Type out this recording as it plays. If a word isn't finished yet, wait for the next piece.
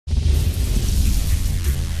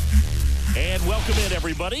And welcome in,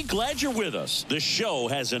 everybody. Glad you're with us. The show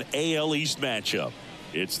has an AL East matchup.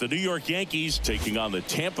 It's the New York Yankees taking on the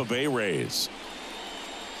Tampa Bay Rays.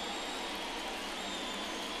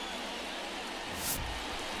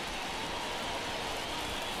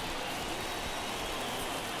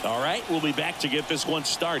 All right, we'll be back to get this one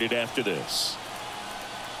started after this.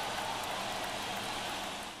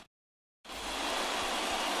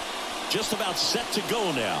 Just about set to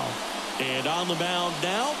go now. And on the mound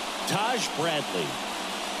now, Taj Bradley.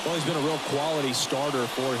 Well, he's been a real quality starter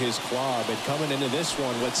for his club. And coming into this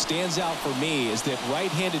one, what stands out for me is that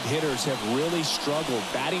right-handed hitters have really struggled,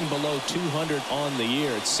 batting below 200 on the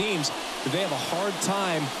year. It seems that they have a hard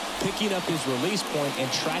time picking up his release point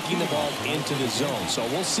and tracking the ball into the zone. So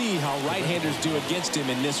we'll see how right-handers do against him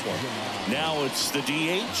in this one. Now it's the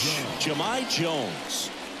DH, Jahmai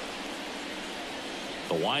Jones.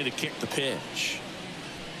 The line to kick the pitch.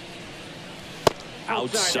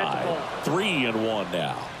 Outside. 3-1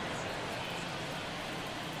 now.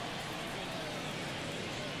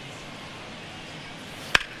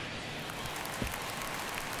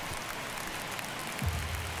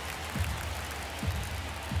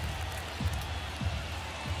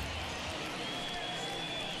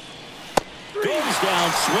 Goes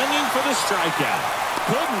down swinging for the strikeout.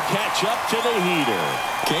 Couldn't catch up to the heater.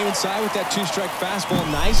 Came inside with that two-strike fastball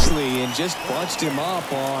nicely and just bunched him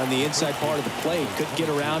up on the inside part of the plate. Couldn't get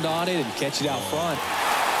around on it and catch it out front.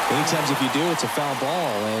 Many times if you do, it's a foul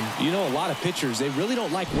ball. And you know, a lot of pitchers, they really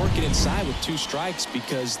don't like working inside with two strikes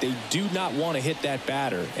because they do not want to hit that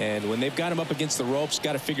batter. And when they've got him up against the ropes,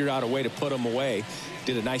 got to figure out a way to put him away.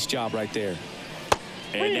 Did a nice job right there.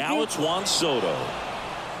 And now it's Juan Soto.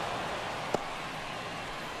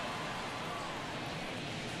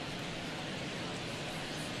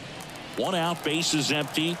 One out, base is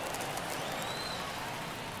empty.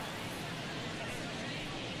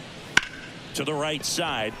 To the right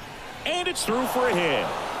side, and it's through for a hit.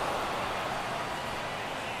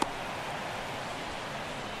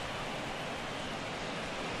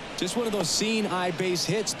 Just one of those seeing eye base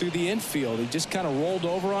hits through the infield. He just kind of rolled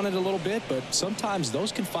over on it a little bit, but sometimes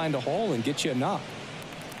those can find a hole and get you a knock.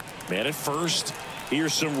 Man at first.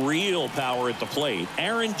 Here's some real power at the plate.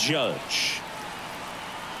 Aaron Judge.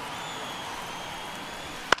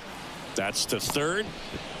 That's to third.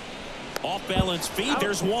 Off balance feed.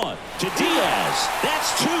 There's one to Diaz.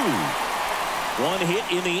 That's two. One hit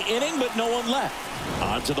in the inning, but no one left.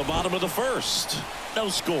 On to the bottom of the first. No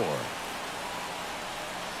score.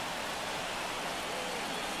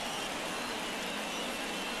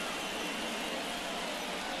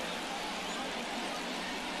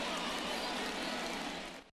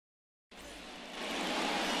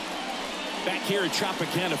 Back here at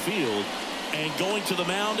Tropicana Field. And going to the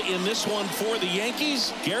mound in this one for the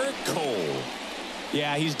Yankees, Garrett Cole.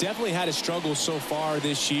 Yeah, he's definitely had a struggle so far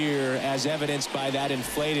this year, as evidenced by that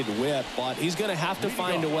inflated whip. But he's going to have to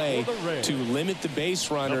find a way to limit the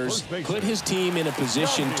base runners, put his team in a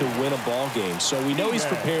position to win a ball game. So we know he's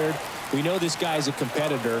prepared. We know this guy's a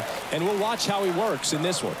competitor, and we'll watch how he works in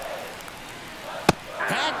this one.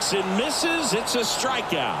 Hacks and misses. It's a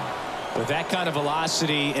strikeout. With that kind of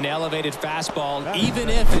velocity, an elevated fastball, even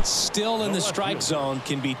if it's still in the strike zone,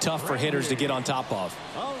 can be tough for hitters to get on top of.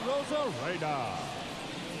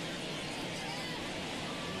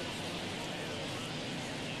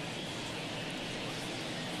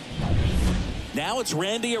 Now it's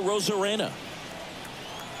Randy Arozarena.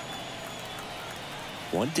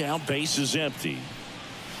 One down, base is empty.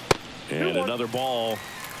 And another ball.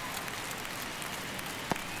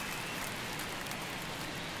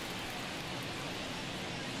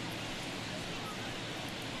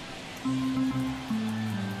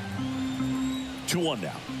 Two one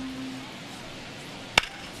now.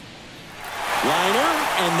 Liner,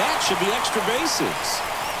 and that should be extra bases.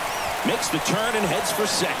 Makes the turn and heads for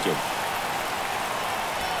second.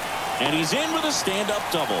 And he's in with a stand-up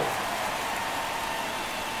double.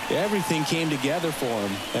 Everything came together for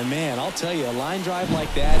him. And man, I'll tell you, a line drive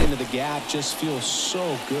like that into the gap just feels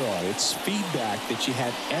so good. It's feedback that you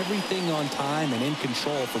had everything on time and in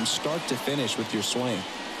control from start to finish with your swing.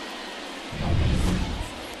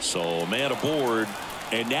 So a man aboard,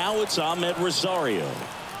 and now it's Ahmed Rosario.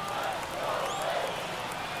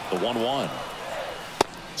 The 1-1.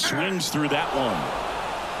 Swings through that one.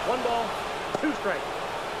 1 ball, 2 strikes.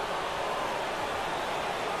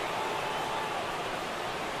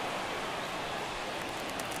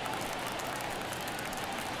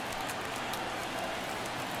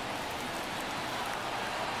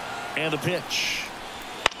 And the pitch.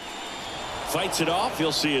 Fights it off.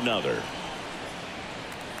 You'll see another.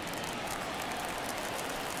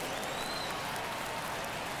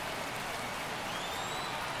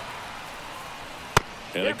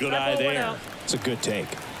 And a good eye there. It's a good take.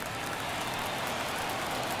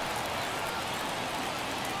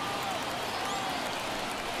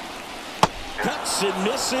 Cuts and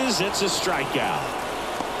misses. It's a strikeout.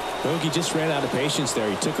 Bogey just ran out of patience there.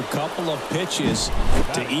 He took a couple of pitches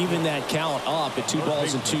to even that count up at 2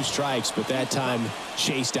 balls and 2 strikes, but that time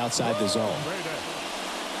chased outside the zone.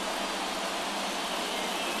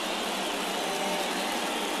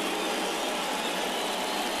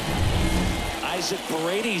 Isaac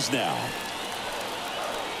Paredes now.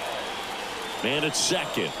 Man at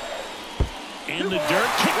second. In the dirt.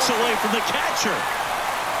 Kicks away from the catcher.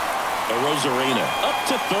 Rosarena up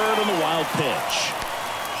to third on the wild pitch.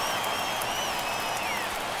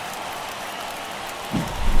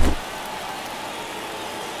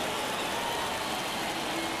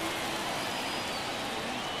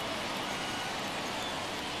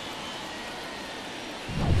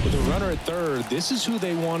 With a runner at third, this is who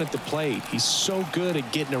they want at the plate. He's so good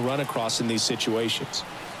at getting a run across in these situations.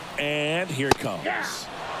 And here it comes.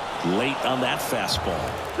 Late on that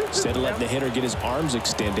fastball. Instead of letting the hitter get his arms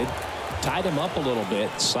extended, tied him up a little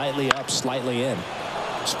bit, slightly up, slightly in.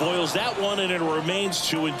 Spoils that one, and it remains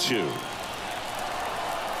 2-2.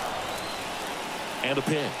 And a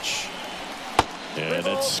pitch. And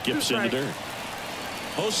it skips in the dirt.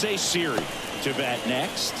 Jose Siri to bat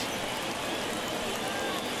next.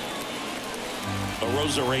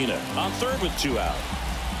 Rosarena on third with 2 out.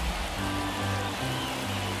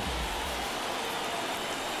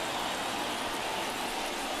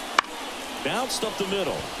 Bounced up the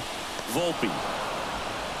middle. Volpe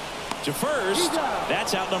to first.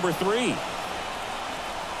 That's out number 3.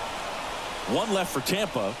 1 left for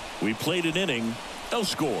Tampa. We played an inning. No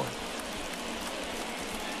score.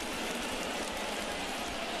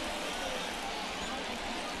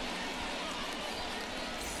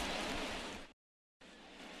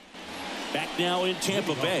 Back now in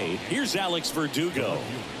Tampa Bay. Here's Alex Verdugo.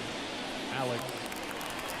 Alex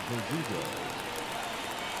Verdugo.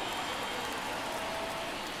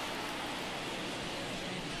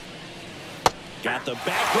 Got the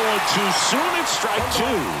bat going too soon. It's strike 2.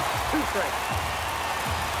 2 strikes.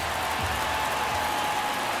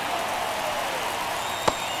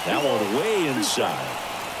 That one way inside.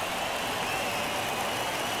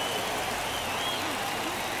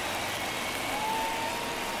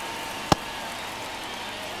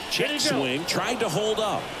 Check swing, tried to hold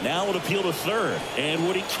up. Now an appeal to third. And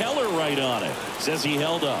Woody Keller right on it. Says he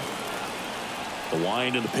held up. The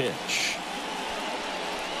wind and the pitch.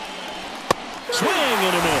 Swing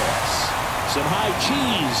and a miss. Some high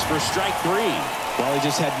cheese for strike 3. Well, he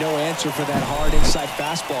just had no answer for that hard inside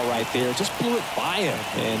fastball right there. Just blew it by him.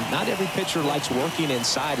 And not every pitcher likes working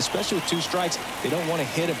inside, especially with 2 strikes. They don't want to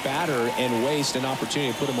hit a batter and waste an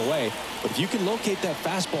opportunity to put him away. But if you can locate that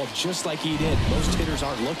fastball just like he did, most hitters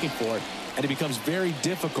aren't looking for it, and it becomes very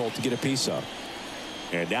difficult to get a piece of.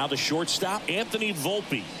 And now the shortstop, Anthony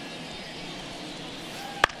Volpe.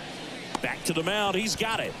 Back to the mound. He's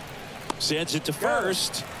got it. Sends it to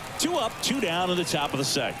first. 2 up, 2 down in the top of the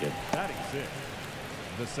second. Batting 6.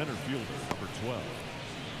 The center fielder, number 12.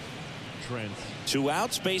 Trent. 2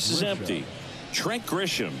 outs, base is empty. Trent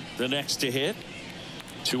Grisham, the next to hit.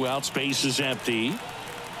 2 outs, base is empty.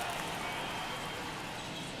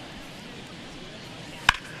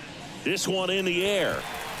 This one in the air.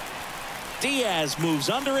 Diaz moves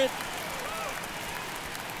under it.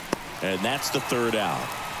 And that's the 3rd out.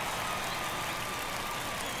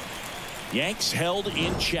 Yanks held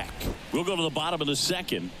in check. We'll go to the bottom of the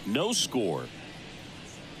second. No score.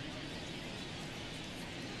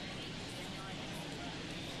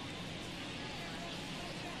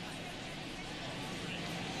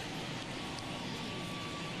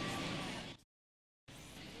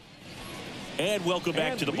 And welcome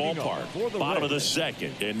back to the ballpark. Bottom of the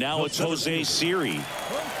second. And now it's Jose Siri.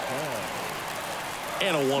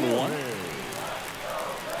 And a 1-1.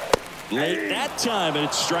 Late that time, and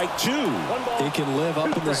it's strike 2. It can live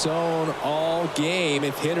up in the zone all game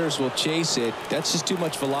if hitters will chase it. That's just too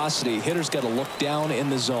much velocity. Hitters got to look down in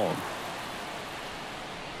the zone.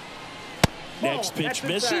 Next pitch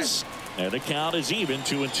misses, and the count is even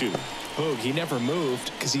 2-2. Boog, he never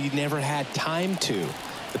moved because he never had time to.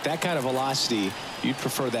 But that kind of velocity, you'd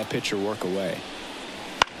prefer that pitcher work away.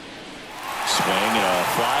 Swing and a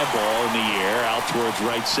fly ball in the air out towards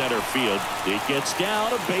right center field. It gets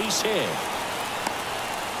down, a base hit.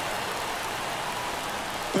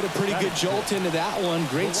 Put a pretty good jolt into that one.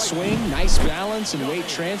 Great swing, nice balance and weight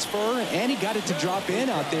transfer, and he got it to drop in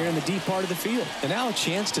out there in the deep part of the field. And now a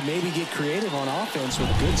chance to maybe get creative on offense with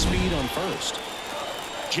good speed on first.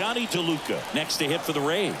 Johnny DeLuca next to hit for the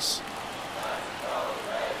Rays.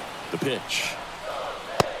 The pitch.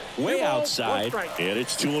 Way outside, and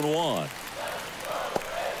it's 2-1.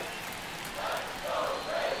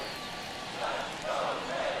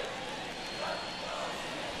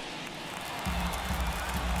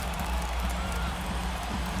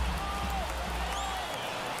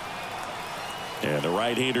 And the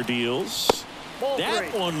right-hander deals.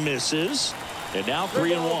 That one misses. And now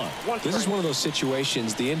 3-1. This is one of those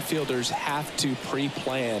situations the infielders have to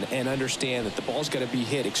pre-plan and understand that the ball's got to be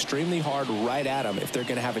hit extremely hard right at them if they're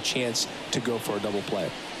going to have a chance to go for a double play.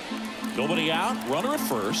 Nobody out. Runner at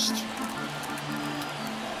first.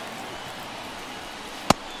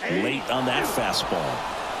 Late on that fastball.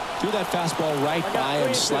 Threw that fastball right by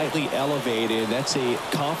him, slightly elevated. That's a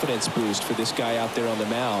confidence boost for this guy out there on the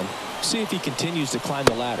mound. See if he continues to climb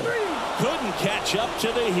the ladder. Couldn't catch up to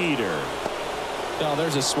the heater. Oh,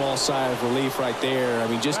 there's a small sigh of relief right there. I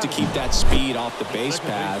mean, just to keep that speed off the base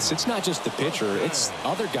paths. It's not just the pitcher. It's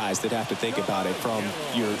other guys that have to think about it. From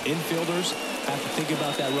your infielders, have to think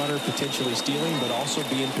about that runner potentially stealing, but also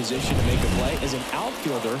be in position to make a play. As an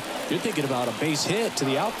outfielder, you're thinking about a base hit to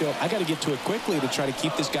the outfield. I got to get to it quickly to try to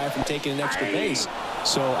keep this guy from taking an extra base.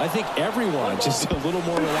 So I think everyone just a little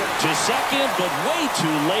more relaxed. To second, but way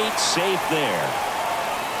too late. Safe there.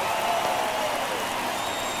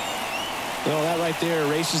 Well, that right there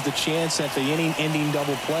erases the chance at the inning-ending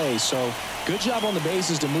double play. So good job on the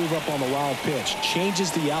bases to move up on the wild pitch. Changes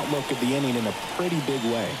the outlook of the inning in a pretty big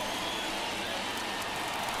way.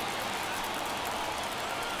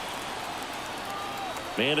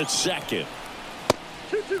 Man at second.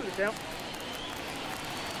 2-2 to count.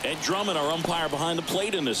 Ed Drummond, our umpire behind the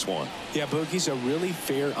plate in this one. Yeah, Boogie's a really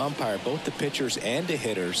fair umpire, both the pitchers and the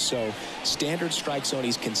hitters. So standard strike zone,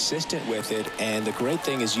 he's consistent with it. And the great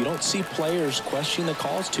thing is you don't see players question the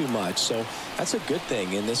calls too much. So that's a good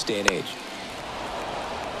thing in this day and age.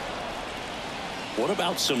 What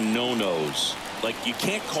about some no-nos? Like, you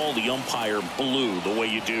can't call the umpire blue the way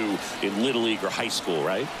you do in Little League or high school,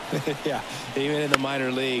 right? Yeah, even in the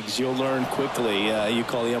minor leagues, you'll learn quickly. You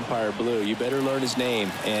call the umpire blue. You better learn his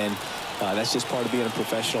name. And that's just part of being a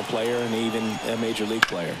professional player and even a major league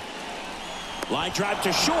player. Line drive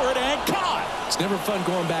to short and caught. It's never fun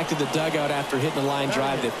going back to the dugout after hitting a line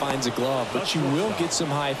drive that finds a glove, but you will get some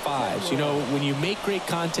high fives. You know, when you make great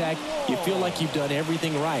contact, you feel like you've done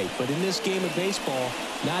everything right. But in this game of baseball,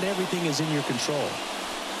 not everything is in your control.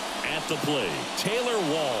 At the plate, Taylor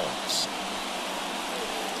Walls.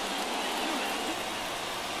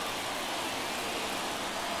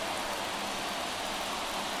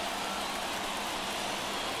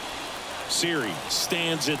 Series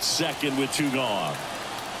stands at second with 2 gone.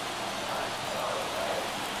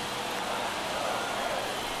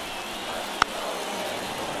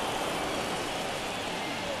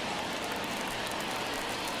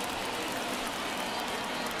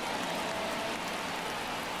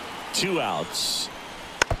 Two outs.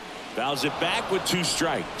 Fouls it back with 2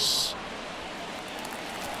 strikes.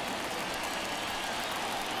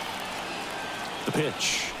 The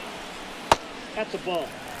pitch. That's a ball.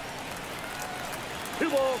 2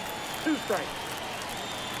 balls, 2 strikes.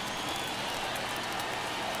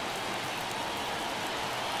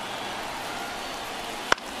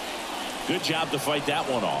 Good job to fight that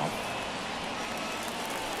one off.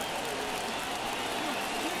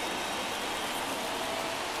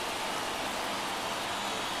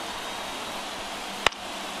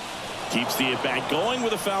 Keeps the at-bat going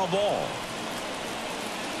with a foul ball.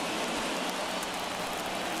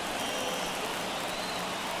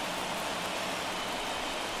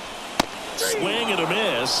 Swing and a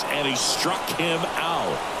miss, and he struck him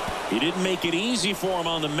out. He didn't make it easy for him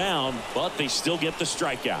on the mound, but they still get the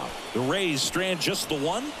strikeout. The Rays strand just the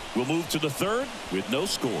 1. We'll move to the 3rd with no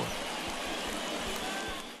score.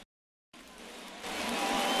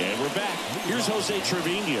 And we're back. Here's Jose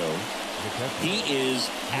Trevino. He is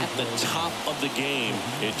at the top of the game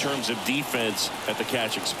in terms of defense at the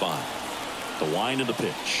catching spot. The wind of the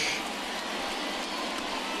pitch.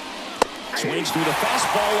 Swings through the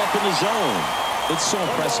fastball up in the zone. It's so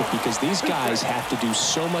impressive because these guys have to do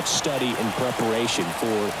so much study and preparation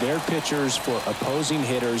for their pitchers, for opposing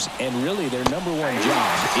hitters, and really their #1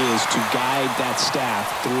 job is to guide that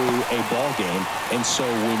staff through a ball game. And so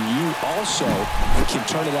when you also can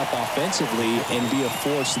turn it up offensively and be a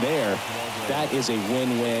force there, that is a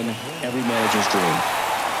win-win, every manager's dream.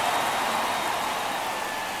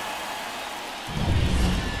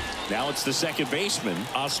 Now it's the second baseman,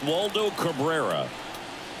 Oswaldo Cabrera.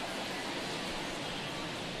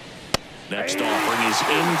 Next offering is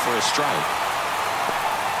in for a strike.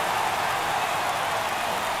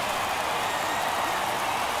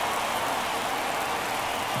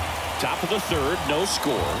 Top of the 3rd, no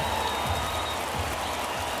score.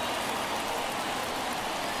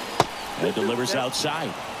 And delivers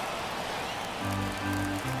outside.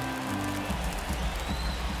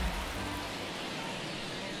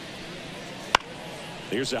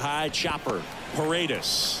 Here's a high chopper.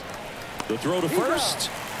 Paredes. The throw to first.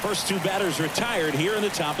 First two batters retired here in the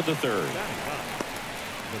top of the third.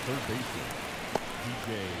 The third baseman,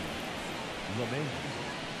 DJ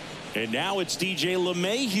LeMahieu. And now it's DJ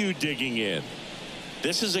LeMahieu digging in.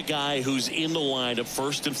 This is a guy who's in the lineup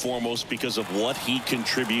first and foremost because of what he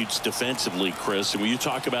contributes defensively, Chris. And when you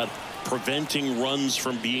talk about preventing runs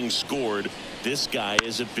from being scored, this guy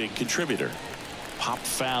is a big contributor. Pop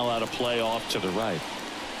foul out of play off to the right.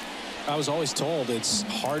 I was always told it's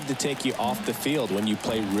hard to take you off the field when you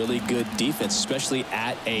play really good defense, especially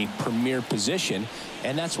at a premier position,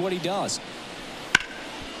 and that's what he does.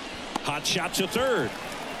 Hot shot to third.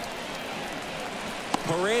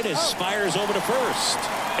 Paredes fires over to first,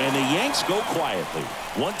 and the Yanks go quietly.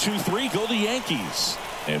 1-2-3 go the Yankees,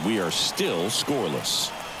 and we are still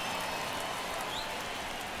scoreless.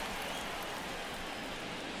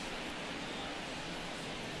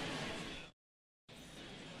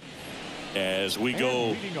 As we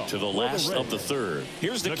go to the last of the third.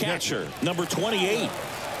 Here's the catcher, number 28.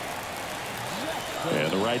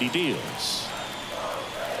 And the righty deals.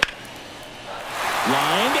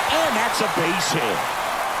 Lined, and that's a base hit.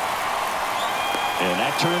 And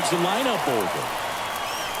that turns the lineup over.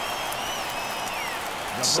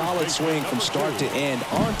 Solid swing from start to end,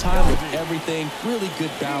 on time with everything, really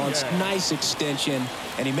good balance, nice extension,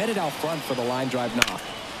 and he met it out front for the line drive knock.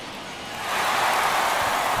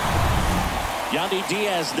 Yandy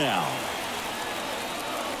Diaz now.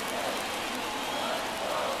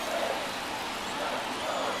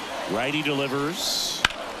 Righty delivers.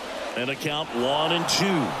 And a count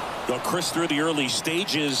 1-2. Now, Chris, through the early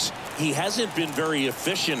stages, he hasn't been very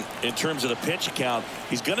efficient in terms of the pitch count.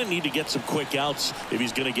 He's going to need to get some quick outs if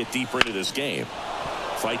he's going to get deeper into this game.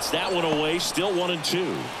 Fights that one away, still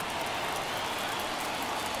 1-2.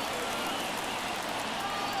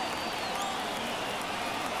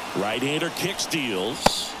 Right-hander kicks,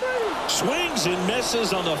 deals. Swings and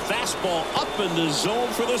misses on the fastball up in the zone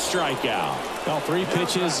for the strikeout. Well, 3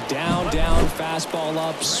 pitches, down, down, fastball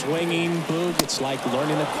up, swinging, boog. It's like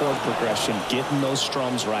learning the chord progression, getting those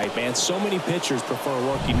strums right, man. So many pitchers prefer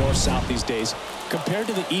working north-south these days compared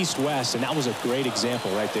to the east-west, and that was a great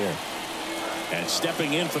example right there. And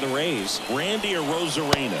stepping in for the Rays, Randy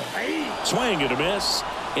Arozarena. Swing and a miss,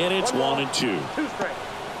 and it's 1-2. 2 strikes.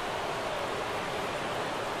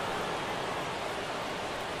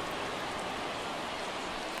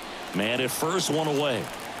 Man at first, one away.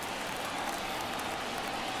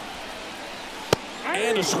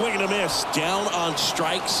 And a swing and a miss. Down on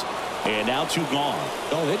strikes. And now 2 gone.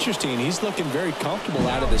 Oh, interesting. He's looking very comfortable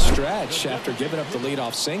out of the stretch after giving up the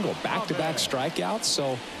leadoff single. Back-to-back strikeouts.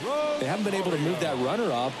 So they haven't been able to move that runner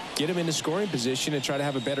up, get him into scoring position, and try to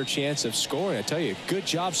have a better chance of scoring. I tell you, good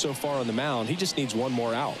job so far on the mound. He just needs one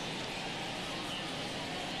more out.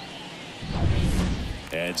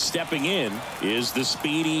 And stepping in is the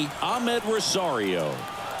speedy Ahmed Rosario.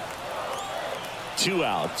 2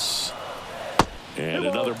 outs. And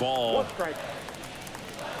another ball. 1 strike.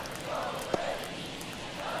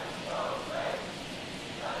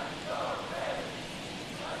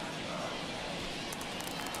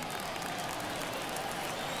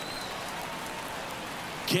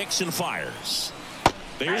 Kicks and fires.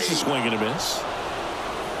 There's a swing and a miss.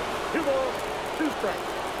 2 balls, 2 strikes.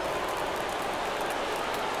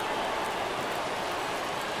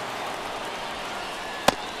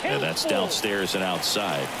 And that's downstairs and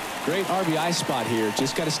outside. Great RBI spot here.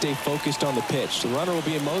 Just got to stay focused on the pitch. The runner will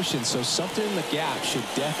be in motion, so something in the gap should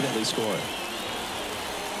definitely score.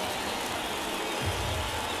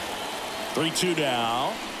 3-2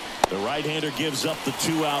 now. The right-hander gives up the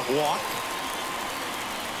 2-out walk.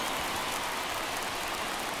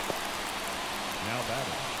 Now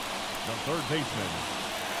batting, the third baseman.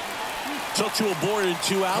 Took to a board in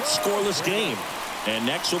 2 outs, scoreless game. And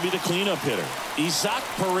next will be the cleanup hitter, Isaac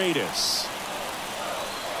Paredes.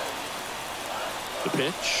 The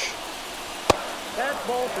pitch. That's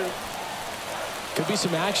ball 2. Could be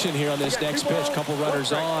some action here on this next pitch. Couple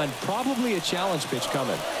runners on. Probably a challenge pitch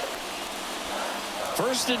coming.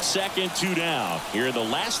 First and second, 2 down. Here in the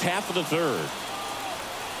last half of the third.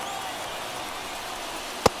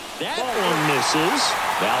 That one misses.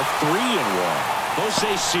 Now 3-1.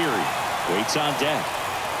 Jose Siri waits on deck.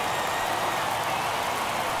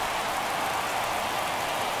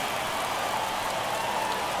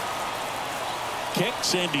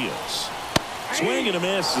 Kicks and deals. Swing and a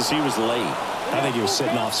miss as he was late. I think he was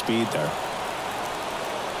sitting off speed there.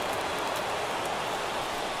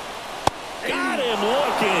 Got him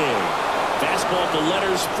looking. fastball, the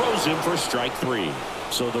letters frozen for strike 3.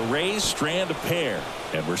 So the Rays strand a pair,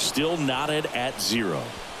 and we're still knotted at 0.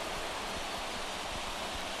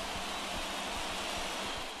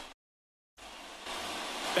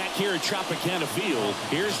 Back here at Tropicana Field,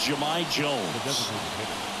 here's Jahmai Jones.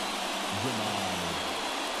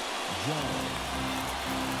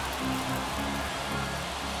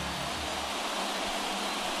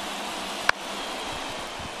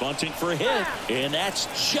 Bunting for a hit, and that's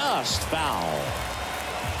just foul.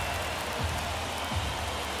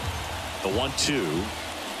 The 1-2.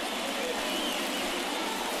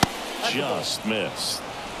 Just missed.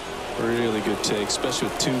 Really good take, especially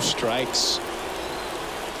with 2 strikes.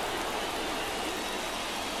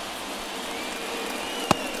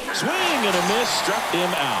 Swing and a miss, struck him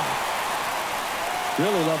out.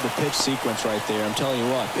 Really love the pitch sequence right there. I'm telling you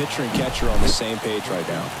what, pitcher and catcher are on the same page right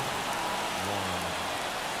now.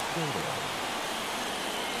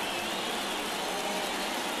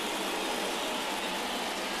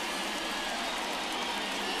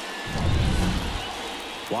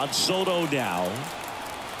 Juan Soto now.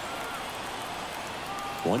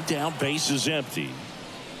 1 down, base is empty.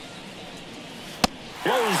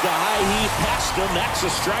 Blows the high heat past him. That's a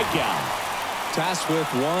strikeout. Tasked with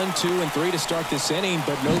 1, 2, and 3 to start this inning,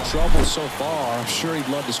 but no trouble so far. I'm sure he'd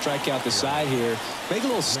love to strike out the side here. Make a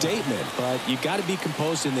little statement, but you got to be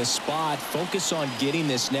composed in this spot. Focus on getting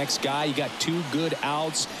this next guy. You got 2 good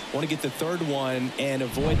outs. Want to get the 3rd one and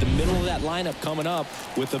avoid the middle of that lineup coming up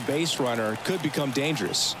with a base runner. Could become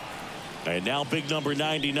dangerous. And now big number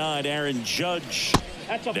 99, Aaron Judge.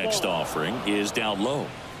 Next offering is down low.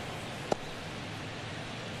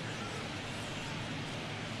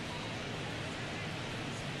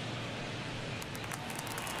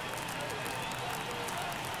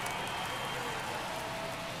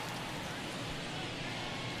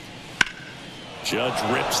 Judge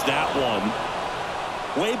rips that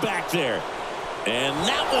one way back there, and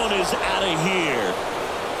that one is out of here.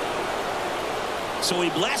 So he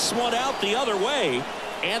blasts one out the other way,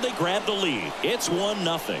 and they grab the lead. It's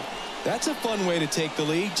 1-0. That's a fun way to take the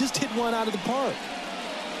lead. Just hit one out of the park.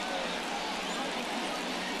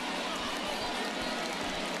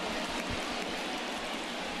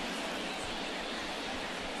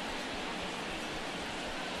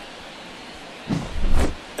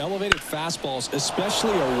 Elevated fastballs,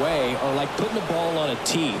 especially away, are like putting the ball on a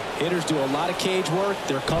tee. Hitters do a lot of cage work.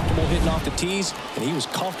 They're comfortable hitting off the tees, and he was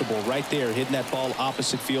comfortable right there hitting that ball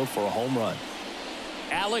opposite field for a home run.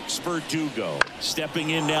 Alex Verdugo stepping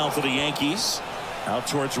in now for the Yankees. Out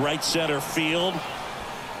towards right center field.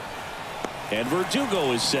 And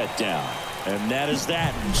Verdugo is set down. And that is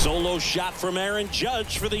that. Solo shot from Aaron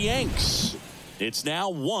Judge for the Yanks. It's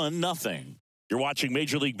now 1-0. You're watching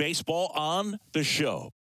Major League Baseball on The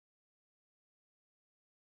Show.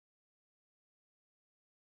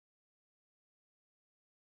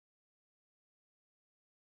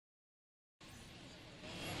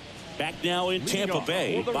 Back now in Tampa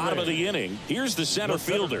Bay, bottom of the inning. Here's the center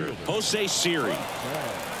fielder, Jose Siri.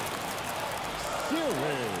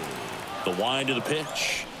 The wind of the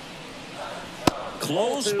pitch.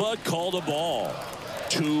 Close, but called a ball.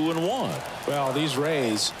 2-1. Well, these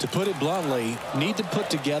Rays, to put it bluntly, need to put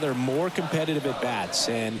together more competitive at-bats,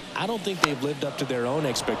 and I don't think they've lived up to their own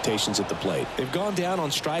expectations at the plate. They've gone down on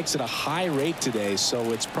strikes at a high rate today,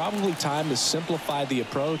 so it's probably time to simplify the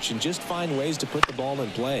approach and just find ways to put the ball in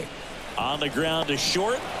play. On the ground to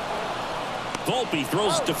short. Volpe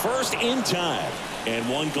throws to first in time. And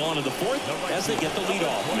one gone in the 4th as they get the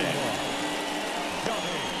leadoff man.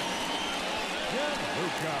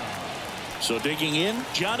 So digging in,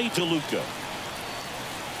 Johnny DeLuca.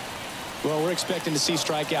 Well, we're expecting to see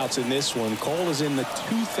strikeouts in this one. Cole is in the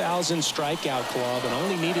 2,000 strikeout club and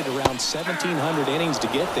only needed around 1,700 innings to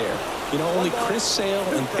get there. You know, only Chris Sale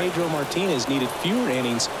and Pedro Martinez needed fewer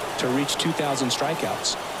innings to reach 2,000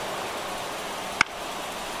 strikeouts.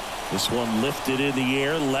 This one lifted in the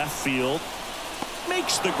air, left field.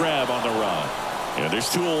 Makes the grab on the run. And there's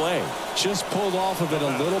 2 away. Just pulled off of it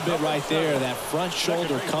a little bit right there. That front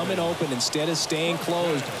shoulder coming open instead of staying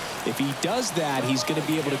closed. If he does that, he's going to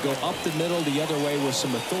be able to go up the middle the other way with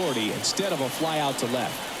some authority instead of a fly out to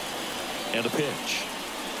left. And a pitch.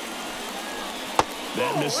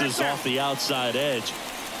 That misses off the outside edge.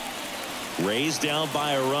 Rays down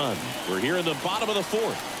by a run. We're here in the bottom of the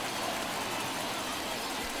 4th.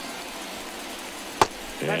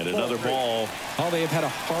 And another ball. Oh, they have had a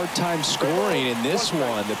hard time scoring in this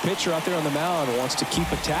one. The pitcher out there on the mound wants to keep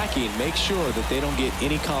attacking, make sure that they don't get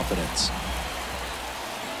any confidence.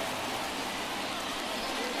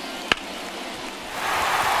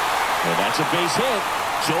 And that's a base hit.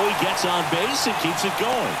 Joey gets on base and keeps it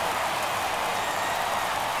going.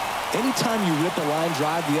 Anytime you rip a line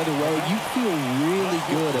drive the other way, you feel really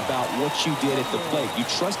good about what you did at the plate. You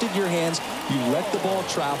trusted your hands, you let the ball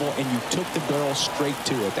travel, and you took the barrel straight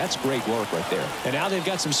to it. That's great work right there. And now they've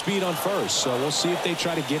got some speed on first, so we'll see if they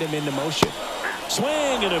try to get him into motion.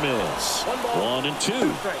 Swing and a miss.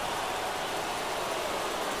 1-2.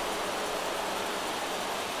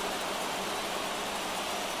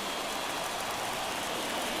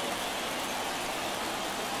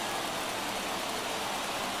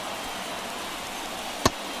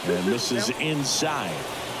 And this is inside.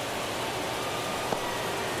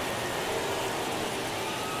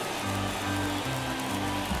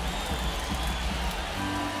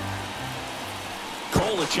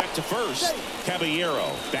 Cole a check to first.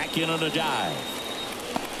 Caballero back in on a dive.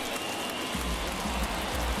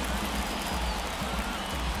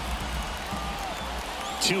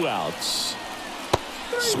 Two outs.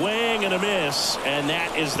 Swing and a miss, and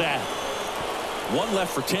that is that. One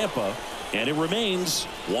left for Tampa. And it remains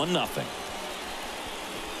 1-0.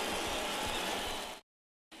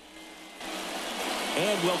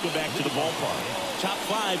 And welcome back to the ballpark. Top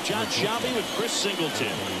five, John Shelby with Chris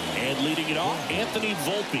Singleton. And leading it off, Anthony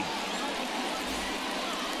Volpe.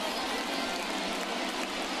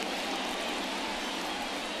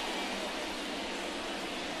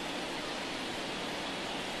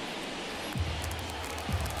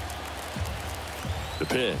 The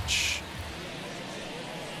pitch.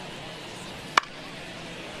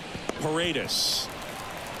 Paredes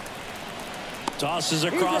tosses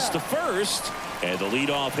across the first, and the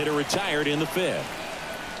leadoff hitter retired in the fifth.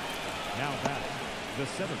 Now back, the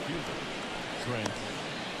center fielder, Trent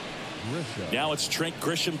Grisham. Now it's Trent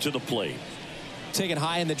Grisham to the plate. Taken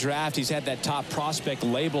high in the draft, he's had that top prospect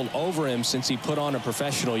labeled over him since he put on a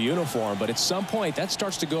professional uniform. But at some point, that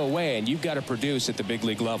starts to go away, and you've got to produce at the big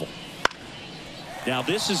league level. Now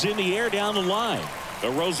this is in the air down the line. The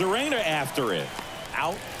Rosarena after it.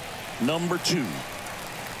 Out. Number 2.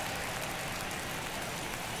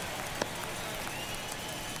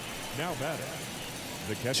 Now batting.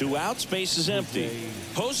 The catcher. 2 outs, base is empty.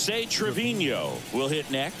 Jose Trevino will hit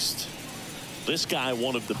next. This guy,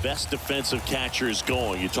 one of the best defensive catchers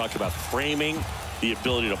going. You talk about framing, the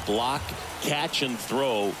ability to block, catch, and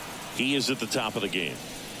throw. He is at the top of the game.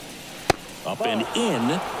 Up and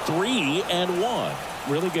in, 3-1.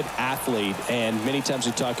 Really good athlete, and many times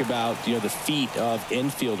we talk about the feet of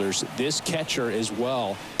infielders. This catcher as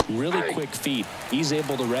well, really quick feet. He's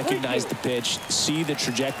able to recognize the pitch, see the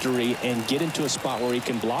trajectory, and get into a spot where he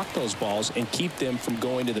can block those balls and keep them from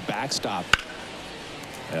going to the backstop.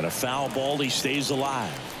 And a foul ball, he stays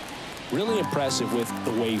alive. Really impressive with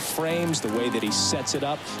the way he frames, the way that he sets it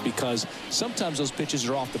up, because sometimes those pitches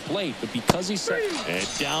are off the plate, but because he set and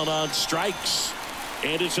down on strikes.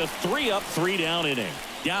 And it's a 3-up, 3-down inning.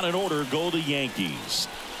 Down in order go the Yankees,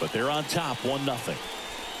 but they're on top 1-0.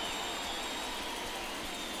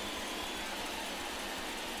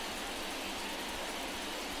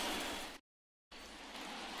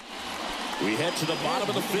 We head to the bottom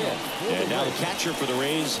of the fifth, and now the catcher for the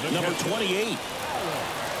Rays, number 28.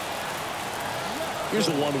 Here's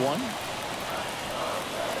a 1-1.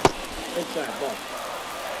 Inside ball.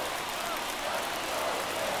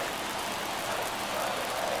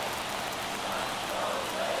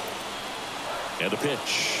 And the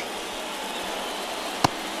pitch.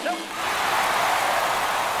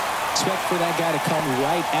 Expect for that guy to come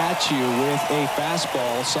right at you with a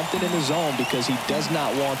fastball, something in the zone, because he does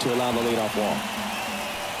not want to allow the leadoff walk.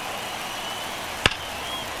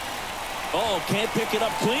 Oh, can't pick it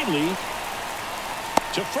up cleanly.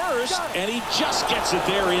 To first, and he just gets it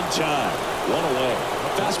there in time. One away.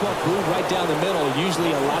 Fastball groove right down the middle.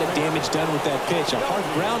 Usually a lot of damage done with that pitch. A hard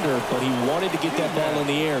grounder, but he wanted to get that ball in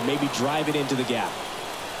the air, maybe drive it into the gap.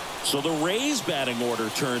 So the Rays batting order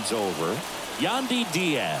turns over. Yandy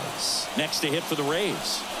Diaz next to hit for the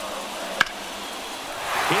Rays.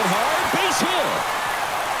 Hit hard, base hit.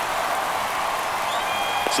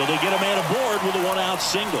 So they get a man aboard with a 1-out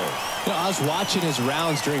single. I was watching his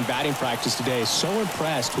rounds during batting practice today. So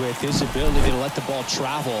impressed with his ability to let the ball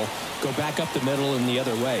travel, go back up the middle and the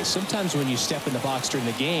other way. Sometimes when you step in the box during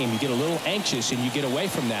the game, you get a little anxious and you get away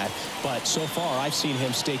from that. But so far, I've seen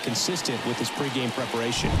him stay consistent with his pregame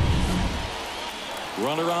preparation.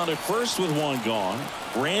 Runner on at first with one gone.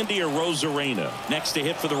 Randy Arozarena next to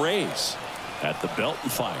hit for the Rays. At the belt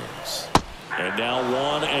and fires. And now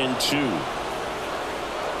 1-2.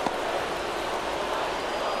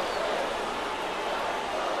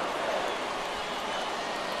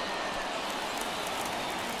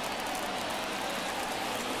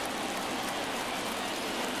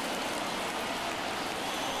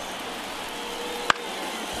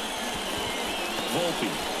 Volpe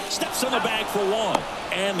Steps on the bag for one.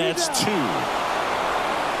 And that's two.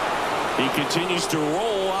 He continues to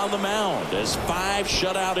roll on the mound as 5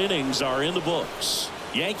 shutout innings are in the books.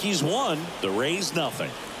 Yankees 1, the Rays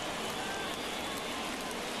nothing.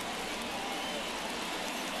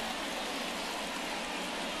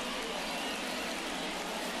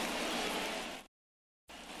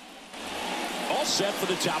 All set for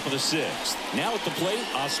the top of the 6th. Now at the plate,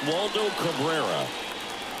 Oswaldo Cabrera.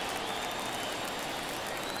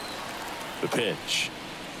 The pitch.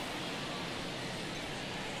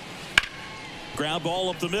 Ground ball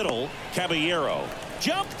up the middle. Caballero.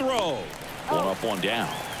 Jump throw. One up, one down.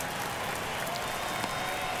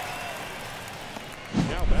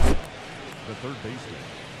 Now back, the third baseman,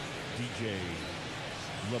 DJ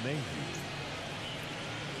LeMahieu.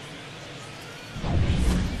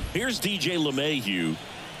 Here's DJ LeMahieu.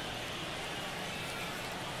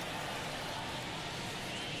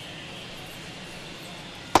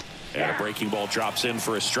 And a breaking ball drops in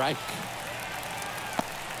for a strike.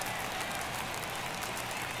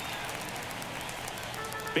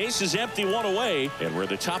 Base is empty, 1 away, and we're in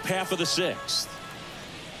the top half of the 6th.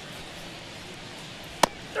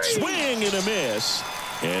 Swing and a miss,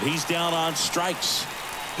 and he's down on strikes.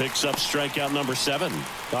 Picks up strikeout number 7.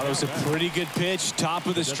 Thought it was a pretty good pitch. Top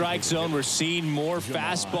of the strike zone. We're seeing more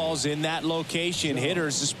fastballs in that location.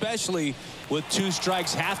 Hitters, especially with 2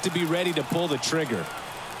 strikes, have to be ready to pull the trigger.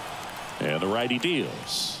 And the righty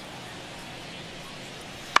deals.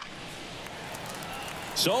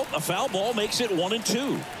 So a foul ball makes it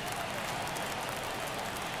 1-2.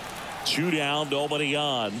 2 down, nobody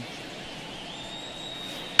on.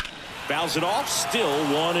 Fouls it off, still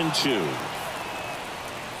 1-2.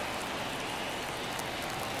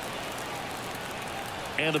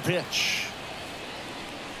 And the pitch.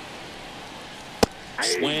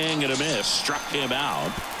 Swing and a miss, struck him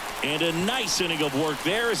out. And a nice inning of work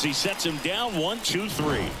there as he sets him down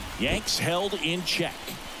 1-2-3. Yanks held in check.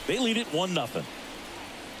 They lead it 1-0.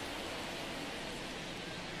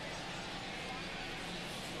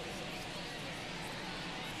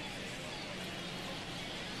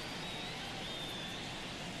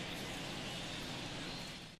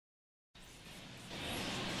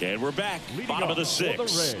 And we're back, bottom of the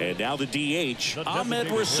 6th. And now the DH,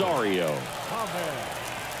 Ahmed Rosario.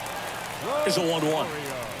 Here's a 1-1.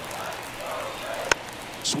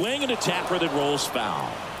 Swing and a tapper that rolls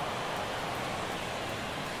foul.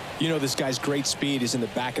 You know, this guy's great speed is in the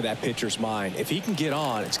back of that pitcher's mind. If he can get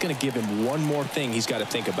on, it's going to give him one more thing he's got to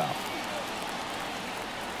think about.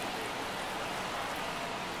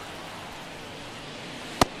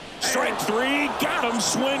 Strike 3, got him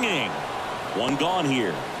swinging. 1 gone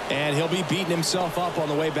here. And he'll be beating himself up on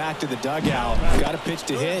the way back to the dugout. Got a pitch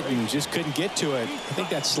to hit and just couldn't get to it. I think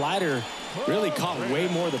that slider really caught way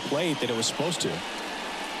more of the plate than it was supposed to.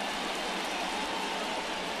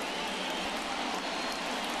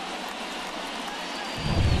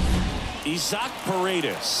 Isaac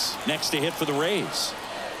Paredes next to hit for the Rays.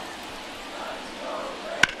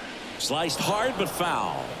 Sliced hard but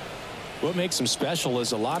foul. What makes him special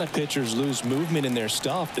is a lot of pitchers lose movement in their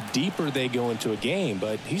stuff the deeper they go into a game,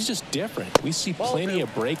 but he's just different. We see plenty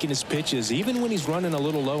of break in his pitches even when he's running a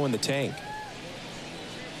little low in the tank.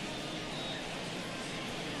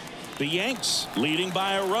 The Yanks leading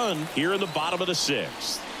by a run here in the bottom of the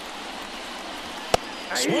 6th.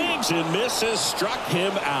 Swings and misses, struck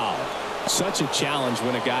him out. Such a challenge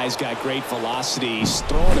when a guy's got great velocity. He's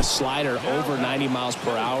throwing a slider over 90 miles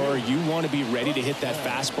per hour. You want to be ready to hit that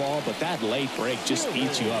fastball, but that late break just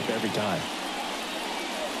eats you up every time.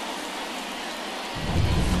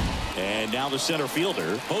 And now the center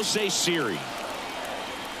fielder, Jose Siri.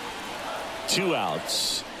 2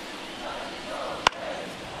 outs.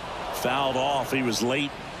 Fouled off. He was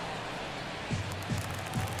late.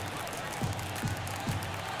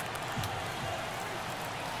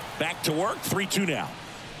 Back to work, 3-2 now.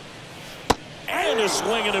 And a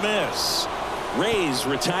swing and a miss. Rays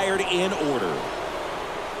retired in order.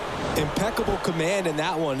 Impeccable command in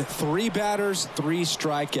that one. 3 batters, 3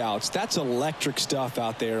 strikeouts. That's electric stuff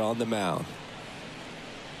out there on the mound.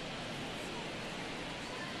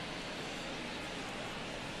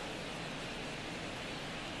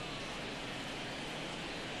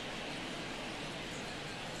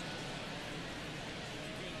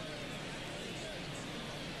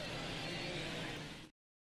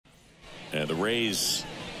 And the Rays,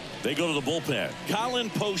 they go to the bullpen. Colin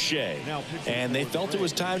Poche. And they felt it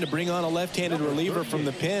was time to bring on a left-handed reliever from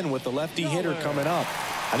the pen with the lefty hitter coming up.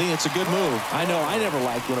 I think it's a good move. I know I never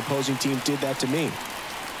liked when opposing teams did that to me.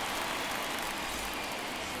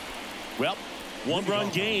 Well,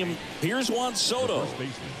 1-run game. Here's Juan Soto.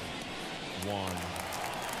 Juan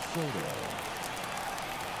Soto.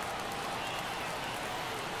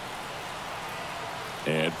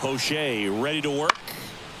 And Poche ready to work.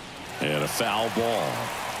 And a foul ball.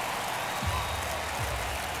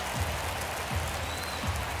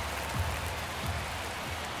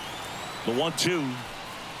 The 1-2.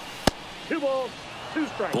 2 balls, 2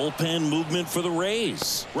 strikes. Bullpen movement for the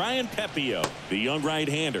Rays. Ryan Pepio, the young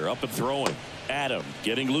right-hander, up and throwing. Adam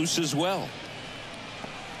getting loose as well.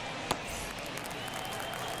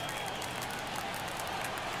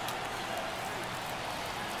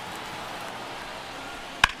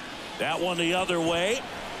 That one the other way.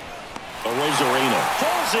 Rosarina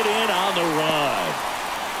pulls it in on the run.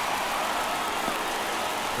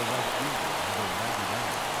 The left fielder, number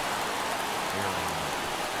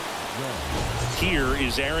 99, Here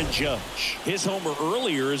is Aaron Judge. His homer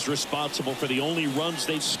earlier is responsible for the only runs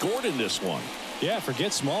they've scored in this one. Yeah,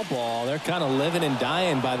 forget small ball. They're kind of living and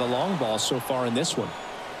dying by the long ball so far in this one.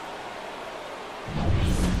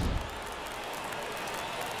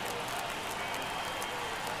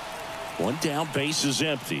 One down, base is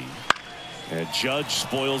empty. And Judge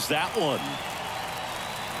spoils that one.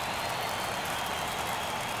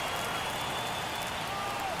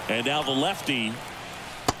 And now the lefty.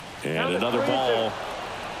 And another ball.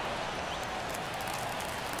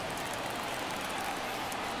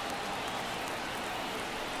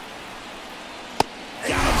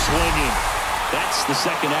 Got him swinging. That's the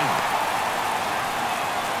second out.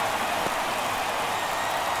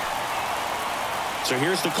 So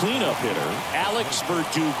here's the cleanup hitter, Alex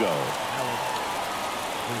Verdugo.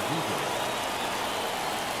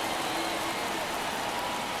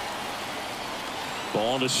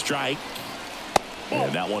 Ball to strike.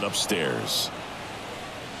 And that one upstairs.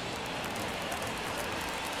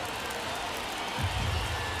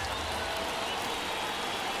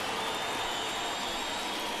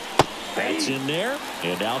 That's in there.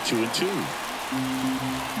 And now 2-2.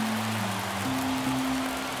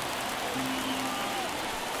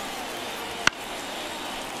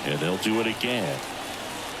 And they'll do it again.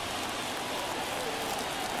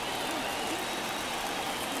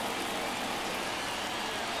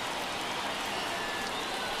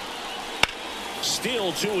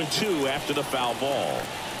 Still 2-2 after the foul ball.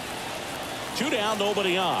 2 down,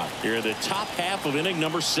 nobody on. Here in the top half of inning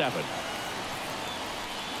number 7.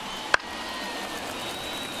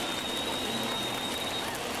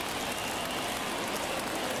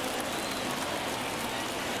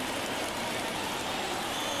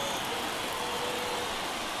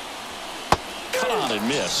 And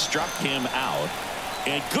miss, struck him out,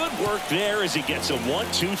 and good work there as he gets a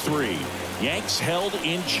 1-2-3. Yanks held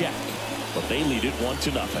in check, but they lead it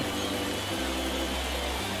 1-0.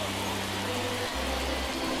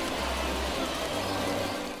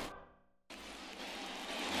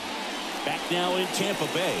 Back now in Tampa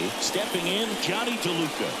Bay, stepping in Johnny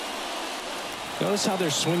DeLuca. Notice how they're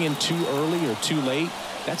swinging too early or too late.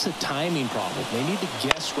 That's a timing problem. They need to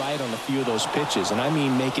guess right on a few of those pitches, and I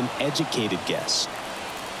mean make an educated guess.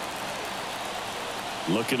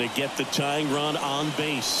 Looking to get the tying run on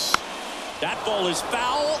base. That ball is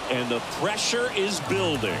foul, and the pressure is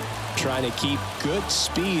building. Trying to keep good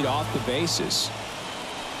speed off the bases.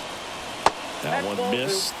 That one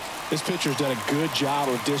missed. This pitcher's done a good job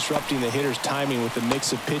of disrupting the hitter's timing with the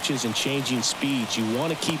mix of pitches and changing speeds. You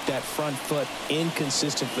want to keep that front foot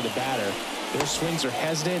inconsistent for the batter. Their swings are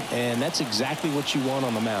hesitant, and that's exactly what you want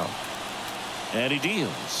on the mound. And he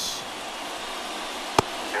deals.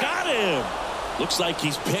 Got him. Looks like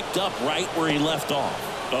he's picked up right where he left off.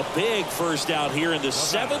 A big first out here in the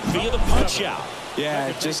 7th via the punch out. Yeah,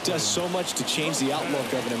 it just does so much to change the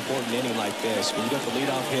outlook of an important inning like this. When you got the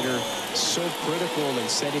leadoff hitter, so critical in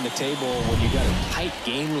setting the table when you got a tight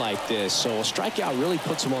game like this. So a strikeout really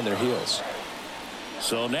puts them on their heels.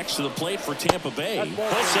 So next to the plate for Tampa Bay,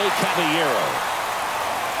 Jose Caballero.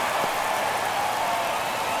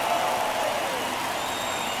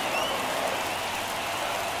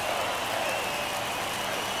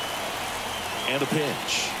 And a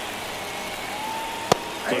pitch.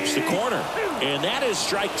 Clips the corner. And that is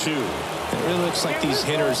strike 2. It really looks like these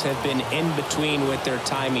hitters have been in between with their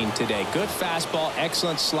timing today. Good fastball,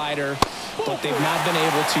 excellent slider, but they've not been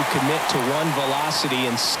able to commit to one velocity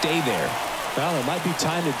and stay there. Well, it might be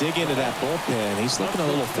time to dig into that bullpen. He's looking a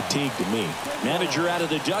little fatigued to me. Manager out of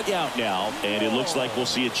the dugout now, and it looks like we'll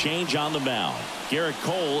see a change on the mound. Garrett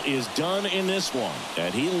Cole is done in this one,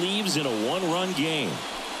 and he leaves in a 1-run game.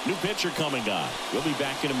 New pitcher coming on. We'll be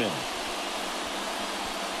back in a minute.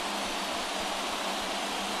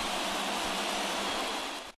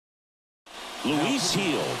 Luis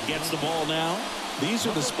Heel gets the ball now. These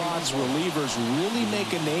are the spots relievers really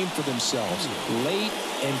make a name for themselves, late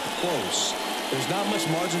and close. There's not much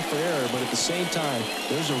margin for error, but at the same time,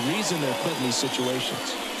 there's a reason they're put in these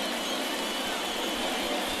situations.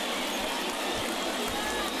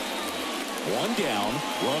 One down,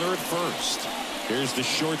 runner at first. Here's the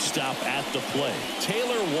shortstop at the plate,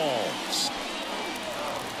 Taylor Walls.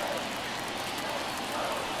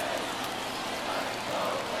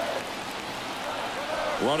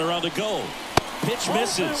 Runner on the go. Pitch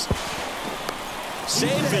misses.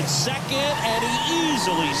 Safe at second, and he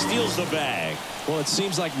easily steals the bag. Well, it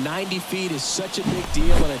seems like 90 feet is such a big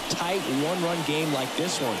deal in a tight one-run game like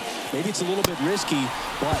this one. Maybe it's a little bit risky,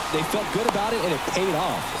 but they felt good about it, and it paid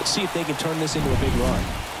off. Let's see if they can turn this into a big run.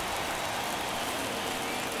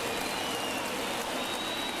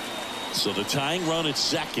 So the tying run at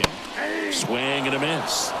second. Swing and a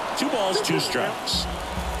miss. 2 balls, 2 strikes.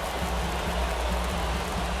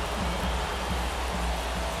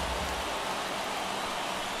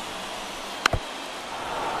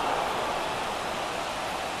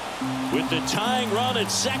 With the tying run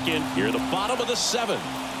at second, here the bottom of the 7th.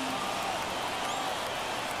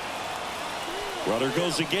 Runner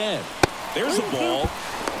goes again. There's a ball.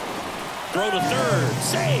 Throw to third.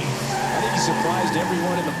 Save. I think he surprised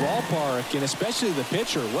everyone in the ballpark, and especially the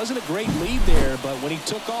pitcher. It wasn't a great lead there, but when he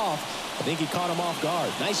took off, I think he caught him off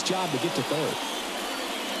guard. Nice job to get to third.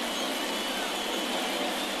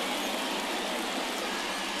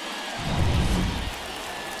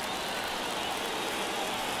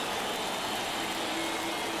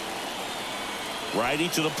 Righty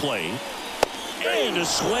to the plate. And a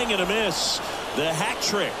swing and a miss. The hat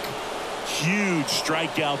trick. Huge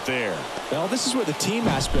strikeout there. Well, this is where the team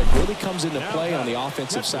aspect really comes into play on the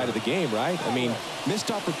offensive side of the game, right? I mean,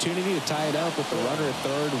 missed opportunity to tie it up with the runner at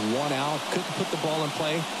third, 1 out, couldn't put the ball in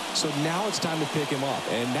play. So now it's time to pick him up.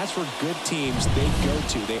 And that's where good teams, they go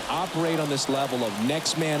to. They operate on this level of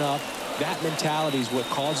next man up. That mentality is what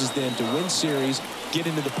causes them to win series, get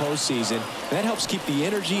into the postseason. That helps keep the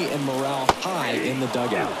energy and morale high in the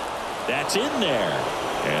dugout. That's in there.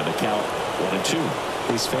 And the count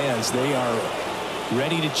 1-2. These fans, they are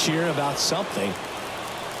ready to cheer about something.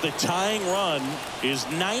 The tying run is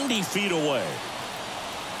 90 feet away.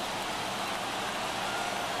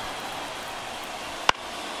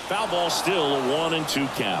 Foul ball, still a 1-2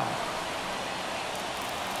 count.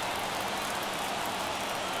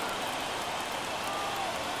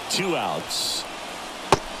 Two outs.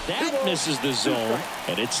 That misses the zone,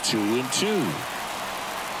 and it's 2-2.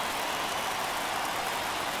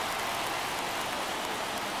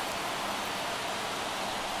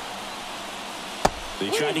 They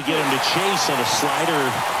tried to get him to chase on a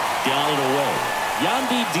slider down and away.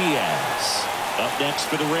 Yandy Diaz up next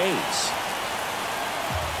for the Rays.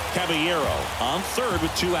 Caballero on third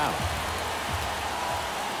with 2 out.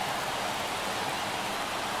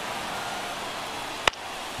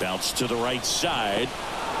 Bounce to the right side.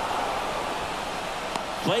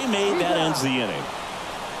 Play made, that ends the inning.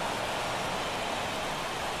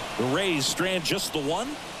 The Rays strand just the 1,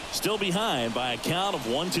 still behind by a count of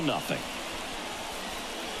 1-0.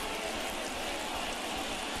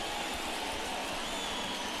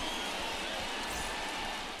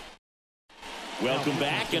 Welcome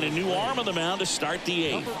back, and a new arm on the mound to start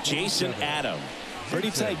the 8th. Jason Adam. Pretty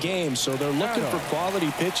tight game, so they're looking for quality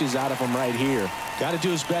pitches out of him right here. Got to do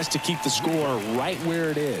his best to keep the score right where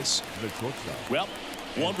it is. Well,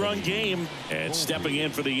 1-run game, and stepping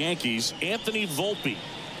in for the Yankees, Anthony Volpe.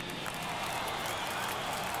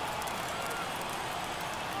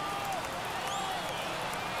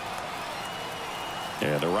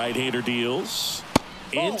 And the right-hander deals.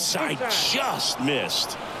 Inside, just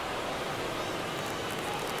missed.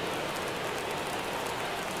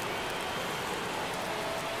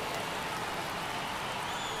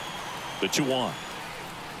 The 2-1.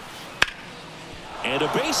 And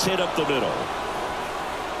a base hit up the middle.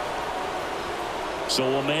 So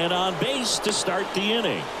a man on base to start the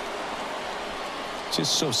inning.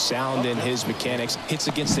 Just so sound in his mechanics. Hits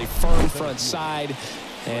against a firm front side,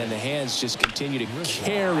 and the hands just continue to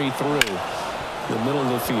carry through the middle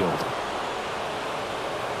of the field.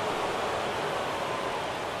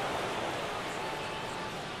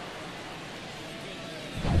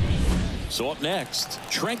 So up next,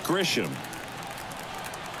 Trent Grisham.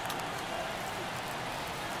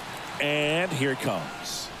 And here it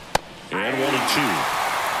comes. And 1-2.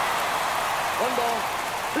 1 ball,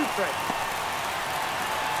 2 strikes.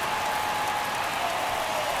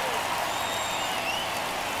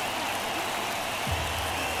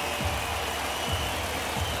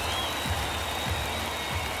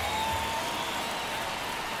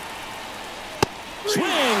 Swing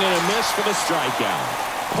and a miss for the strikeout.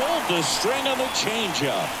 Pulled the string on the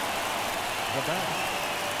changeup.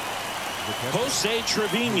 Jose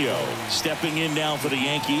Trevino stepping in now for the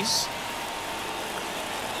Yankees.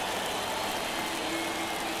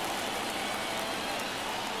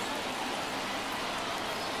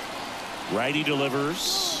 Righty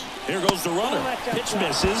delivers. Here goes the runner. Pitch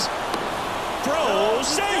misses. Throw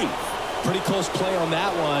safe. Pretty close play on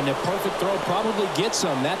that one. A perfect throw probably gets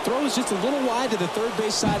him. That throw is just a little wide to the third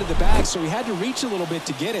base side of the bag, so he had to reach a little bit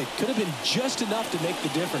to get it. Could have been just enough to make the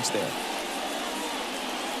difference there.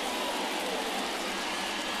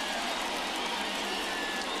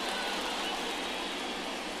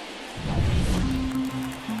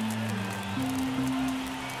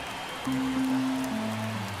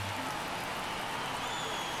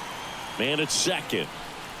 Man at second.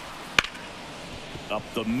 Up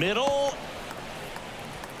the middle.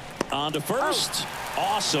 On to first.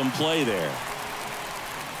 Awesome play there.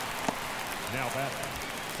 Now back,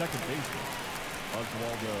 second baseman,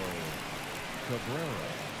 Oswaldo Cabrera.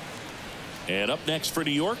 And up next for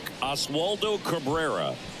New York, Oswaldo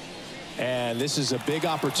Cabrera. And this is a big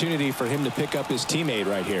opportunity for him to pick up his teammate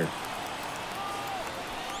right here.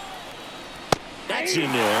 That's in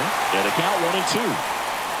there. And a count 1-2.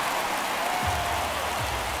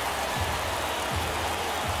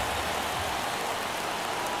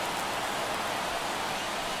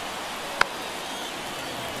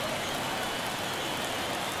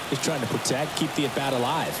 He's trying to protect, keep the at-bat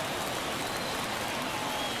alive.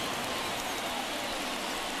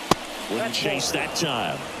 Wouldn't chase that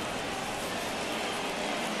time.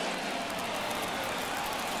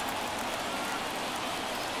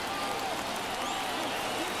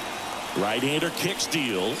 Right-hander kicks,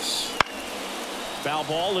 deals. Foul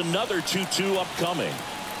ball, another 2-2 upcoming.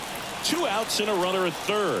 2 outs and a runner at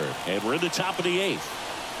third. And we're in the top of the 8th.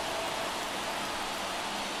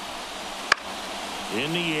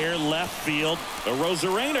 In the air, left field.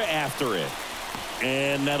 Rosarena after it.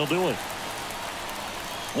 And that'll do it.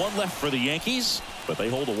 1 left for the Yankees, but they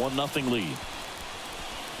hold a 1-0 lead.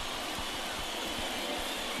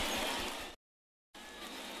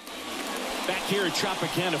 Back here at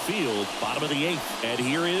Tropicana Field, bottom of the 8th. And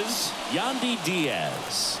here is Yandy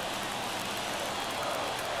Diaz.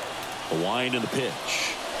 A wind in the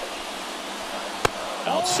pitch.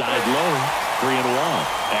 Outside low. 3-1.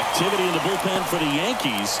 Activity in the bullpen for the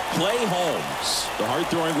Yankees. Clay Holmes, the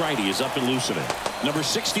hard-throwing righty, is up and loosening. Number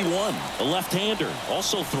 61, a left-hander,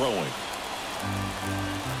 also throwing.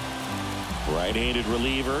 Right-handed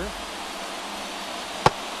reliever.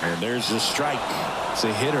 And there's the strike. As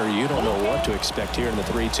a hitter, you don't know what to expect here in the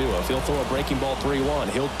 3-2. If he'll throw a breaking ball 3-1,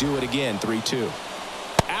 he'll do it again 3-2.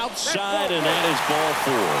 Outside, and that is ball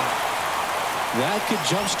 4. That could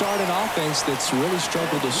jumpstart an offense that's really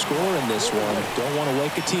struggled to score in this one. Don't want to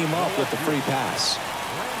wake a team up with the free pass.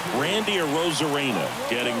 Randy Rosarena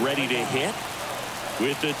getting ready to hit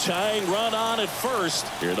with the tying run on at first.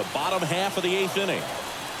 Here, the bottom half of the 8th inning.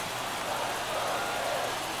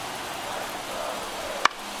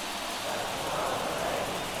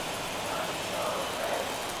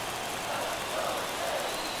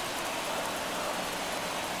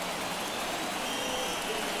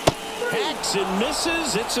 And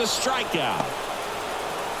misses. It's a strikeout.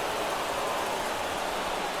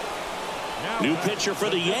 New pitcher for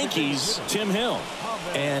the Yankees, Tim Hill.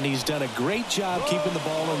 And he's done a great job keeping the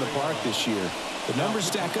ball in the park this year. The numbers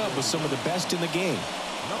stack up with some of the best in the game.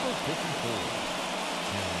 Number 54,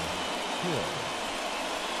 Tim Hill.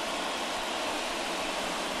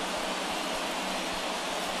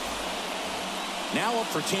 Now up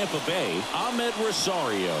for Tampa Bay, Ahmed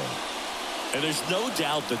Rosario. And there's no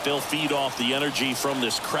doubt that they'll feed off the energy from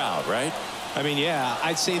this crowd, right? I mean, yeah,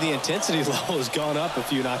 I'd say the intensity level has gone up a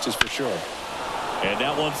few notches for sure. And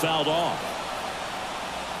that one fouled off.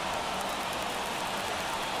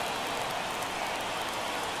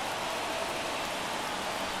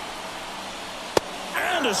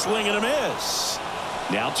 And a swing and a miss.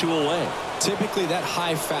 Now 2 away. Typically that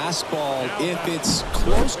high fastball, if it's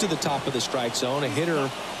close to the top of the strike zone, a hitter,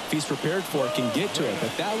 if he's prepared for it, can get to it.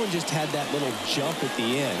 But that one just had that little jump at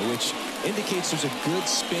the end, which indicates there's a good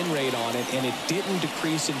spin rate on it, and it didn't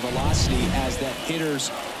decrease in velocity as that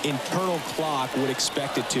hitter's internal clock would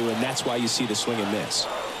expect it to, and that's why you see the swing and miss.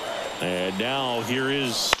 And now here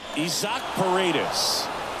is Isaac Paredes.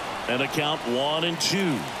 And a count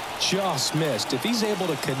 1-2. Just missed. If he's able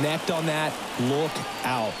to connect on that, look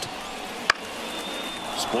out.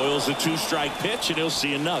 Spoils the 2-strike pitch, and he'll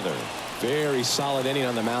see another. Very solid inning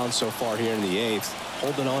on the mound so far here in the 8th.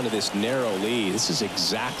 Holding on to this narrow lead. This is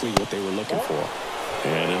exactly what they were looking for.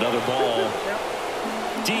 And another ball.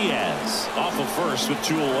 Diaz Yankees off of first with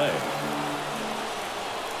 2 away.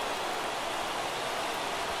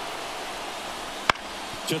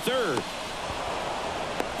 To third.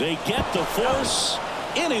 They get the force.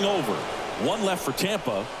 Inning over. 1 left for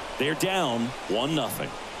Tampa. They're down 1-0.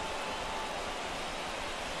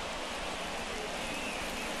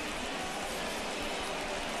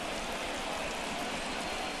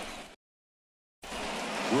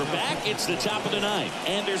 We're back. It's the top of the 9th,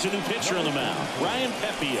 and there's a new pitcher on the mound, Ryan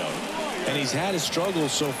Pepio. And he's had his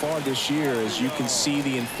struggles so far this year, as you can see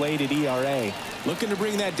the inflated ERA. Looking to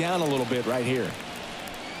bring that down a little bit right here.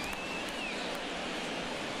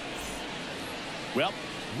 Well,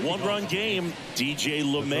 1-run game. DJ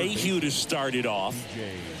LeMahieu to start it off.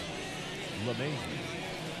 DJ LeMahieu.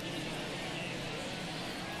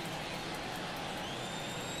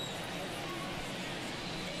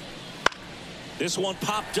 This one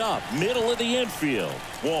popped up, middle of the infield.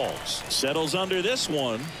 Walls settles under this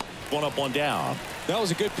one. 1 up, 1 down. That was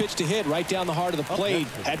a good pitch to hit right down the heart of the plate.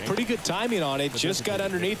 Had pretty good timing on it. Just got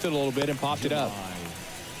underneath it a little bit and popped it up.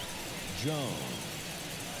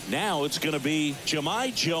 Now it's going to be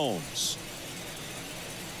Jahmai Jones.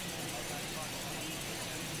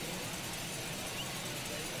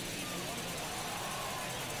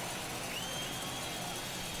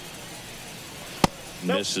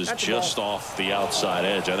 Misses just off the outside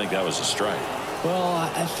edge. I think that was a strike. Well,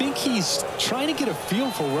 I think he's trying to get a feel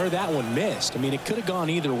for where that one missed. I mean, it could have gone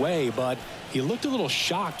either way, but he looked a little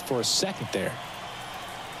shocked for a second there.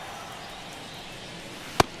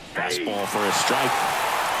 Fastball for a strike.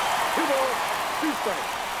 2 balls, 2 strikes.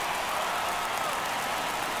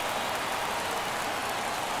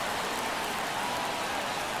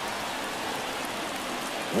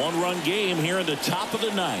 One-run game here in the top of the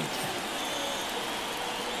 9th.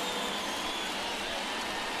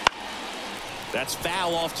 That's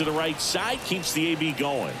foul off to the right side. Keeps the AB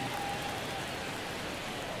going.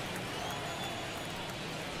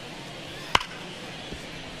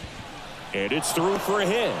 And it's through for a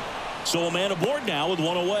hit. So a man aboard now with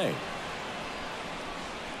 1 away.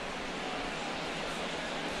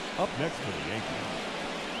 Up next for the Yankees,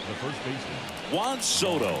 the first baseman, Juan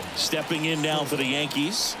Soto stepping in now for the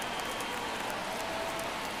Yankees.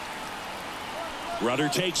 Rudder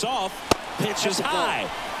takes off. Pitch is high.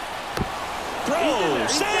 Throw.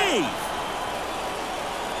 Save.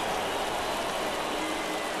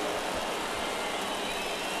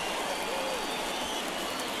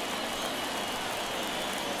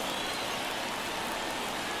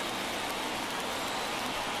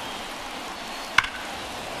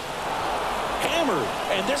 Hammered.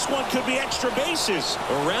 And this one could be extra bases.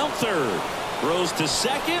 Around third. Throws to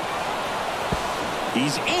second.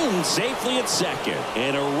 He's in safely at second,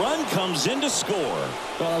 and a run comes in to score.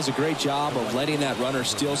 Well, that was a great job of letting that runner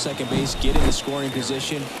steal second base, get in the scoring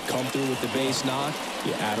position, come through with the base knock.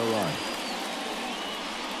 You add a run.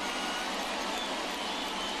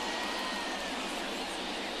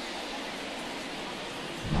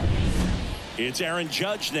 It's Aaron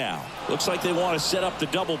Judge now. Looks like they want to set up the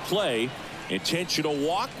double play. Intentional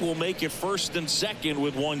walk will make it first and second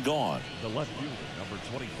with 1 gone. the left fielder, number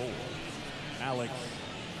 24, Alex.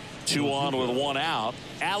 2 on with 1 out.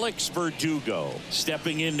 Alex Verdugo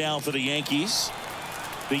stepping in now for the Yankees.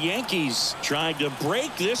 The Yankees trying to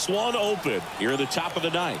break this one open here at the top of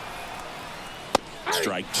the 9th.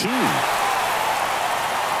 Strike 2.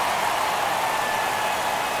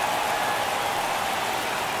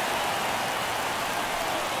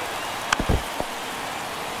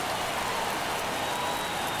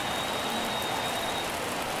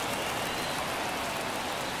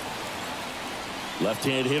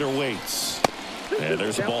 Left-hand hitter waits. And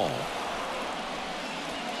there's a ball.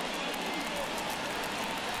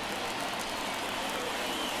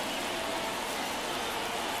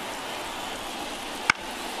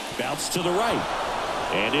 Bounce to the right.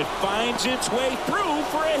 And it finds its way through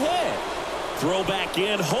for a hit. Throw back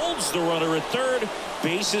in, holds the runner at third.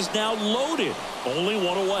 Base is now loaded. Only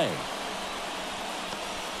 1 away.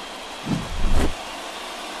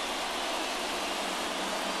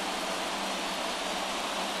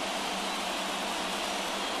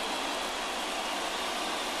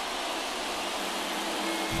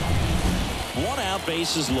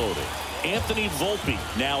 Bases loaded. Anthony Volpe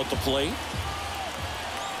now at the plate.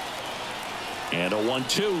 And a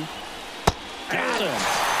 1-2. Got him.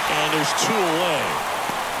 And there's 2 away.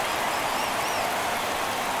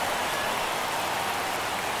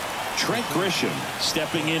 Trent Grisham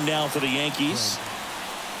stepping in now for the Yankees.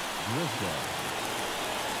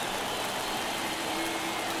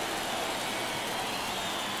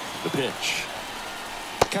 The pitch.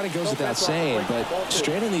 kind of goes without saying, but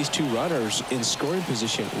stranding these two runners in scoring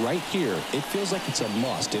position right here, it feels like it's a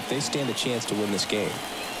must if they stand a chance to win this game.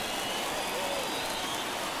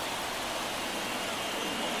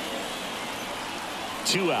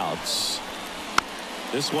 Two outs.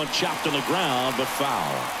 This one chopped on the ground, but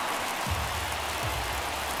foul.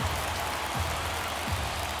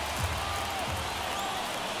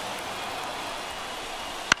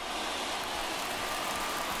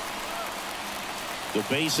 The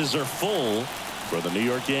bases are full for the New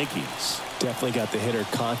York Yankees. Definitely got the hitter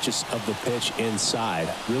conscious of the pitch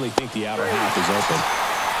inside. Really think the outer half is open.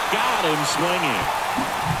 Got him swinging.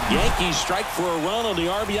 Yankees strike for a run on the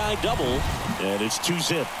RBI double, and it's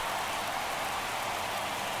 2-zip.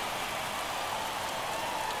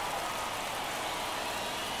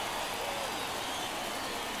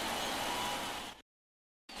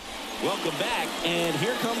 Welcome back, and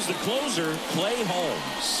here comes the closer, Clay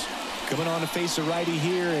Holmes. Coming on to face a righty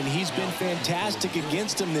here, and he's been fantastic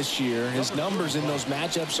against him this year. His numbers in those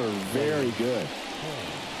matchups are very good.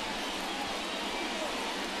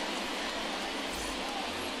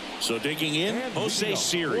 So digging in, Jose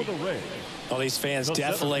Siri. Well, these fans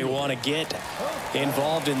definitely want to get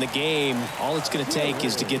involved in the game. All it's going to take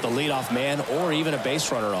is to get the leadoff man or even a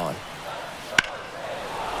base runner on.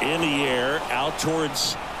 In the air, out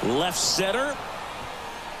towards left center.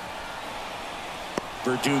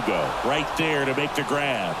 Verdugo right there to make the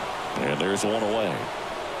grab. And there's one away.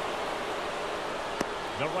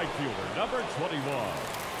 The right fielder, number 21.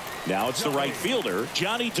 Now it's the right fielder,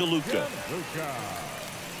 Johnny DeLuca.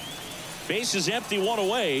 Base is empty, one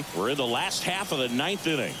away. We're in the last half of the 9th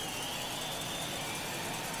inning.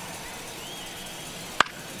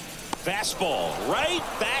 Fastball right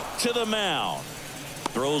back to the mound.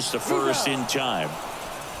 Throws to first in time.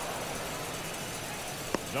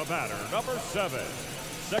 The batter, number 7,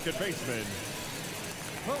 second baseman,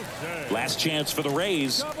 Jose. Last chance for the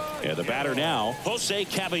Rays. And the batter now, Jose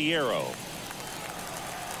Caballero.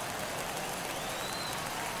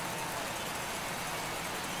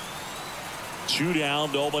 Two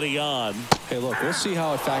down, nobody on. Hey, look, we'll see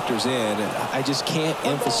how it factors in. I just can't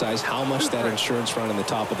emphasize how much that insurance run in the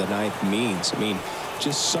top of the 9th means. I mean,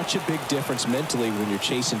 just such a big difference mentally when you're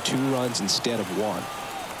chasing 2 runs instead of 1.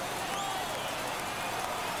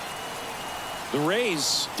 The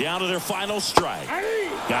Rays down to their final strike.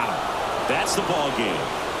 Got him. That's the ball game.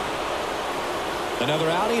 Another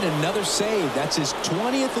outing, another save. That's his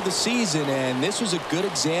 20th of the season, and this was a good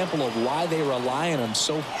example of why they rely on him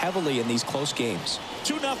so heavily in these close games.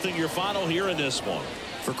 2-0 your final here in this one.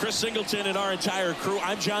 For Chris Singleton and our entire crew,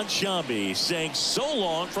 I'm John Shambi saying so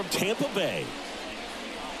long from Tampa Bay.